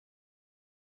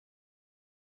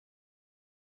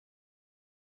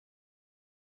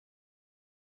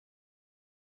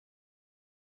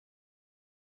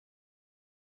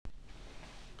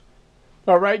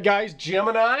Alright guys,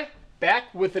 Gemini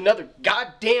back with another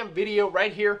goddamn video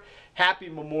right here. Happy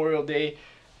Memorial Day.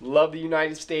 Love the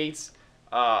United States.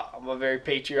 I'm a very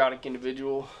patriotic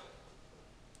individual.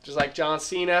 Just like John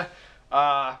Cena.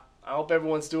 I hope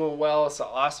everyone's doing well. It's an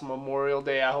awesome Memorial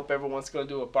Day. I hope everyone's going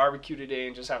to do a barbecue today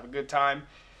and just have a good time.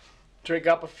 Drink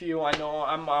up a few. I know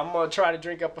I'm going to try to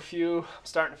drink up a few. I'm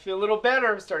starting to feel a little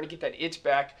better. I'm starting to get that itch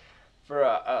back for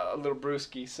a little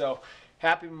brewski. So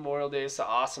happy Memorial Day. It's an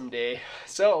awesome day.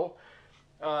 So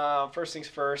first things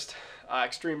first,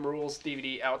 Extreme Rules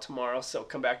DVD out tomorrow, so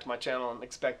come back to my channel and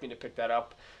expect me to pick that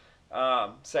up.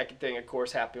 Second thing, of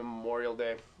course, happy Memorial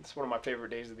Day. It's one of my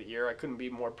favorite days of the year. I couldn't be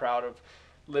more proud of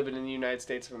living in the United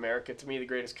States of America. To me, the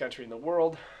greatest country in the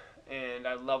world, and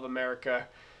I love America.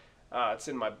 It's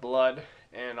in my blood,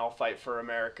 and I'll fight for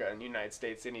America and the United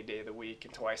States any day of the week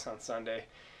and twice on Sunday.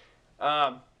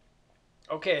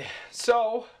 Okay,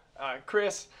 so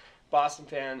Chris, Boston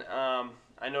fan,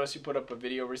 I noticed you put up a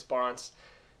video response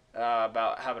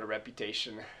about having a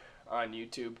reputation on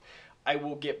YouTube. I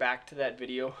will get back to that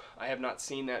video. I have not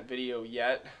seen that video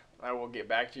yet. I will get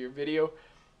back to your video.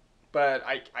 But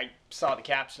I saw the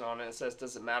caption on it. It says,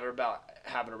 does it matter about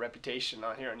having a reputation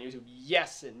on here on YouTube?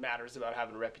 Yes, it matters about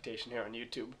having a reputation here on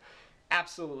YouTube.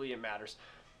 Absolutely it matters.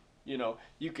 You know,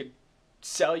 you could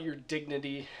sell your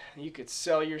dignity. You could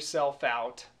sell yourself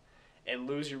out and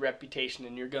lose your reputation,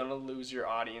 and you're going to lose your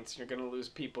audience. You're going to lose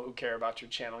people who care about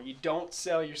your channel. You don't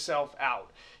sell yourself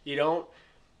out. You don't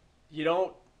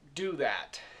do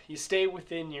that. You stay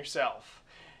within yourself.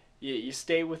 You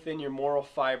stay within your moral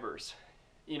fibers.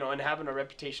 You know, and having a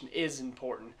reputation is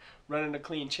important. Running a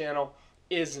clean channel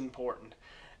is important.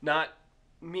 Not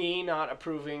me not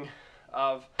approving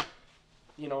of,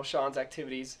 you know, Sean's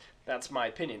activities. That's my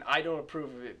opinion. I don't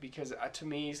approve of it because to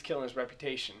me he's killing his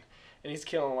reputation. And he's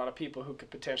killing a lot of people who could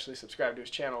potentially subscribe to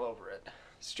his channel over it.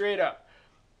 Straight up.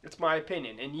 It's my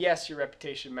opinion. And yes, your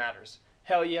reputation matters.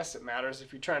 Hell yes, it matters.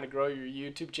 If you're trying to grow your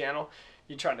YouTube channel,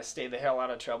 you're trying to stay the hell out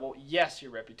of trouble, yes,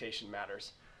 your reputation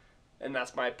matters. And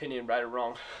that's my opinion, right or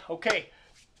wrong. Okay,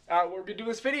 we're going to do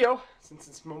this video since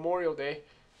it's Memorial Day.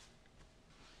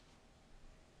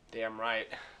 Damn right.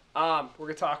 We're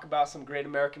going to talk about some great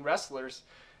American wrestlers.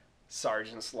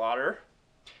 Sergeant Slaughter.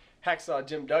 Hacksaw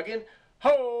Jim Duggan.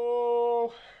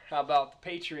 Ho! How about the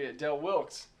Patriot Del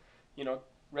Wilkes? You know,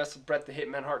 wrestled Bret the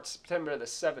Hitman Hart September the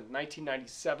 7th,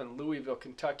 1997, Louisville,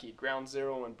 Kentucky. Ground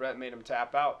Zero when Bret made him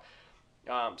tap out.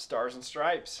 Stars and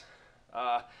Stripes.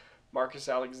 Marcus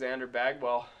Alexander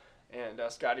Bagwell and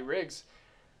Scotty Riggs.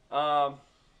 But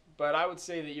I would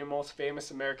say that your most famous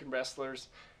American wrestlers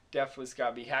definitely got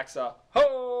to be Hacksaw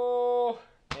Ho!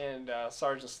 And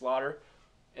Sergeant Slaughter.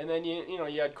 And then you know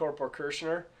you had Corporal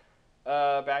Kirchner.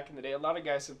 Back in the day, a lot of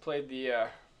guys have played the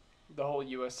whole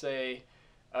USA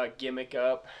gimmick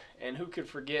up, and who could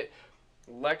forget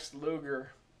Lex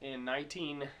Luger in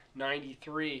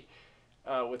 1993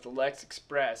 with the Lex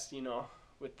Express, you know,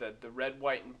 with the red,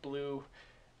 white, and blue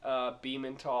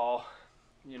beaming tall,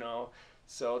 you know.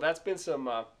 So that's been some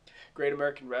great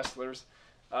American wrestlers.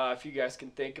 If you guys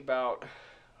can think about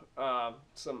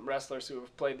some wrestlers who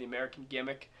have played the American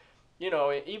gimmick. You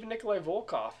know, even Nikolai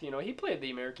Volkov, you know, he played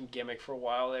the American gimmick for a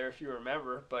while there, if you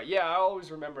remember. But yeah, I always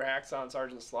remember Hacksaw and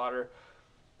Sergeant Slaughter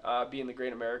being the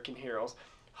great American heroes.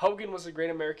 Hogan was a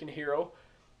great American hero,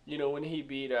 you know, when he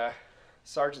beat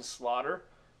Sergeant Slaughter,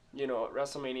 you know, at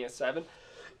WrestleMania 7.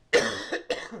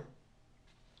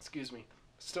 Excuse me.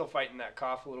 Still fighting that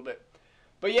cough a little bit.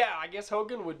 But yeah, I guess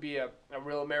Hogan would be a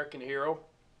real American hero.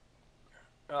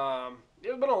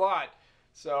 It's been a lot.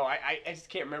 So I just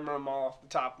can't remember them all off the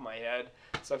top of my head.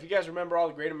 So if you guys remember all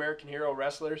the great American hero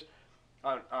wrestlers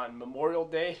on Memorial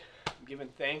Day, I'm giving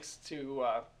thanks to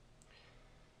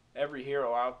every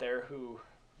hero out there who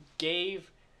gave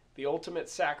the ultimate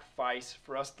sacrifice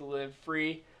for us to live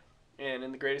free and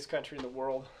in the greatest country in the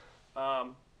world,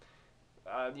 the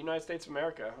United States of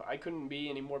America. I couldn't be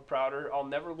any more prouder. I'll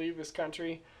never leave this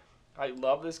country. I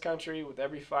love this country with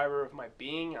every fiber of my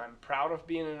being. I'm proud of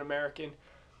being an American.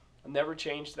 I'll never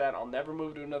change that. I'll never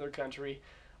move to another country.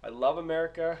 I love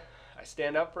America. I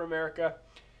stand up for America.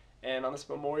 And on this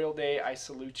Memorial Day, I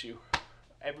salute you.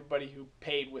 Everybody who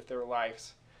paid with their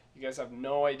lives. You guys have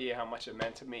no idea how much it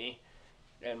meant to me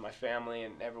and my family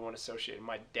and everyone associated.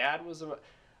 My dad was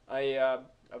a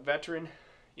veteran.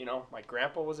 You know, my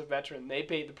grandpa was a veteran. They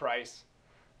paid the price.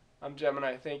 I'm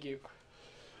Gemini. Thank you.